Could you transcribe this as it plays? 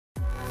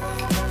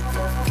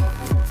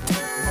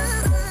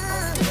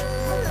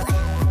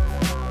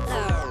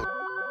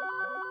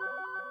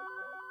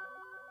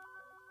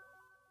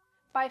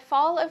By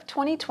fall of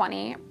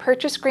 2020,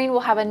 Purchase Green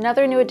will have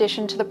another new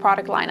addition to the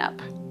product lineup,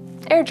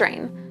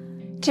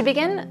 AirDrain. To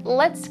begin,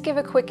 let's give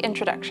a quick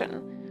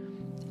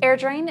introduction.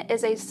 AirDrain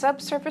is a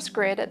subsurface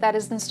grid that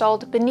is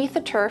installed beneath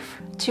the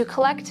turf to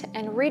collect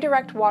and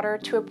redirect water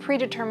to a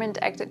predetermined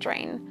exit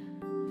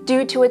drain.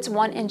 Due to its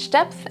 1-inch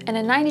depth and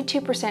a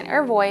 92%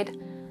 air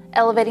void,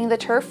 elevating the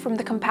turf from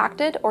the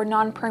compacted or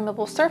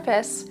non-permeable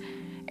surface,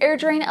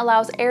 AirDrain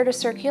allows air to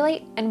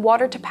circulate and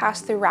water to pass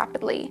through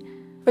rapidly,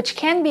 which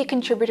can be a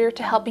contributor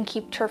to helping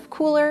keep turf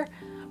cooler,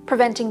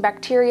 preventing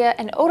bacteria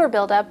and odor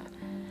buildup,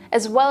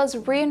 as well as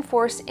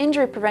reinforce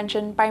injury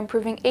prevention by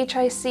improving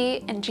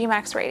HIC and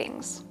Gmax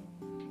ratings.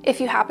 If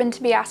you happen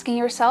to be asking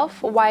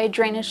yourself why a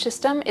drainage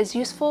system is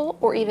useful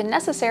or even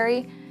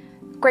necessary,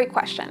 great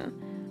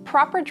question.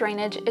 Proper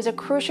drainage is a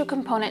crucial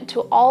component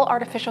to all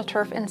artificial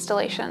turf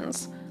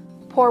installations.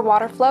 Poor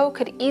water flow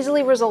could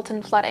easily result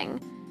in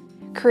flooding,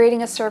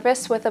 creating a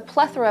surface with a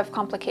plethora of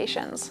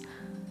complications,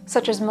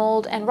 such as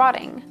mold and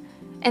rotting,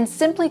 and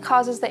simply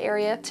causes the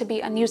area to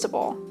be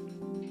unusable.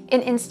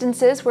 In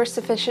instances where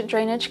sufficient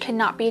drainage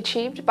cannot be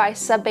achieved by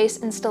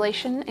sub-base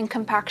installation and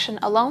compaction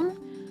alone,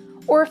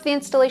 or if the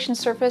installation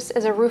surface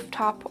is a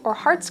rooftop or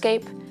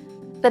hardscape,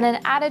 then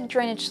an added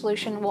drainage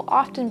solution will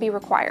often be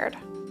required.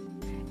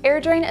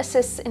 AirDrain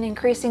assists in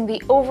increasing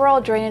the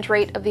overall drainage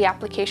rate of the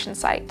application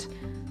site.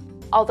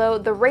 Although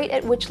the rate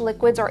at which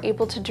liquids are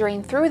able to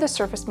drain through the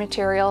surface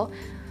material,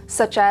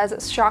 such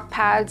as shock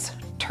pads,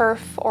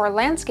 turf, or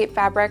landscape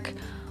fabric,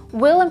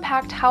 will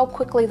impact how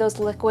quickly those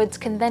liquids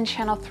can then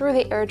channel through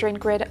the AirDrain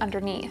grid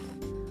underneath.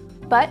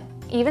 But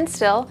even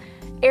still,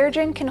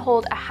 AirDrain can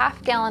hold a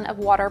half gallon of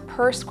water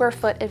per square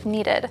foot if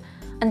needed,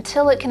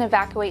 until it can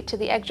evacuate to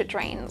the exit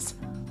drains,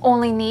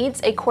 only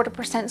needs a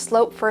 0.25%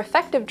 slope for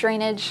effective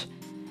drainage,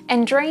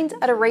 and drains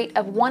at a rate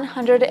of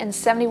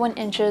 171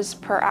 inches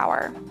per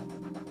hour.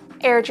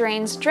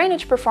 AirDrain's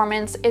drainage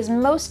performance is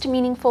most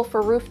meaningful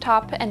for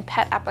rooftop and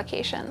pet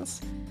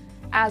applications,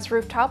 as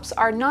rooftops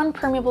are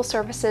non-permeable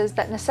surfaces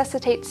that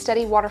necessitate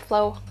steady water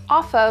flow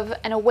off of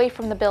and away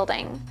from the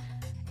building,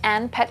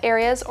 and pet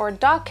areas or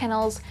dog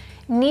kennels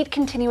need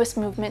continuous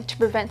movement to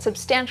prevent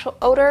substantial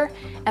odor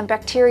and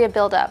bacteria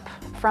buildup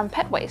from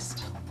pet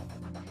waste.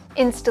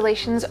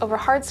 Installations over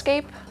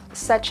hardscape,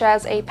 such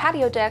as a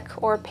patio deck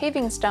or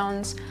paving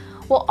stones,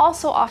 will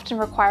also often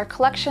require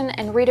collection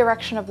and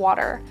redirection of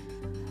water,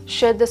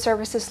 should the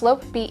surface's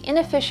slope be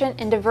inefficient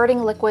in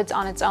diverting liquids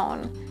on its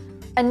own.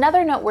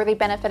 Another noteworthy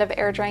benefit of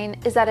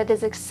AirDrain is that it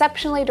is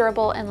exceptionally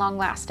durable and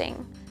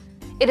long-lasting.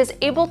 It is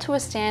able to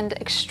withstand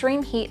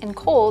extreme heat and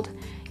cold,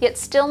 yet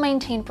still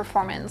maintain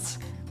performance,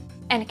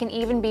 and it can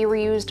even be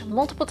reused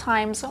multiple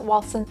times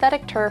while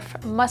synthetic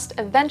turf must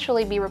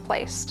eventually be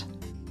replaced.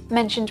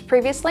 Mentioned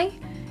previously,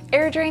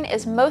 AirDrain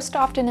is most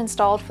often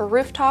installed for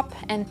rooftop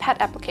and pet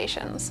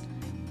applications,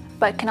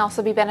 but can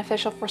also be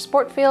beneficial for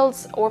sport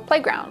fields or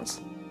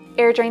playgrounds.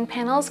 AirDrain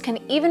panels can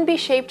even be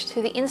shaped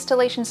to the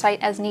installation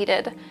site as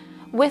needed,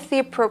 with the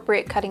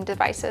appropriate cutting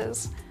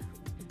devices.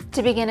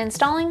 To begin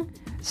installing,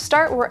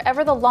 start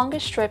wherever the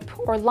longest strip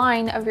or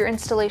line of your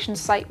installation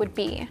site would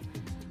be,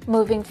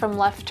 moving from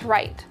left to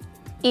right.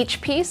 Each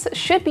piece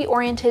should be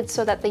oriented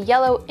so that the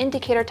yellow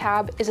indicator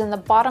tab is in the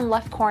bottom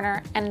left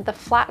corner and the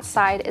flat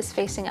side is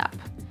facing up.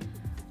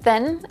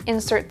 Then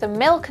insert the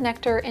male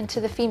connector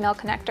into the female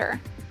connector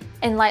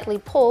and lightly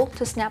pull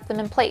to snap them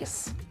in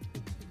place.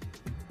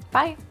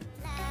 Bye!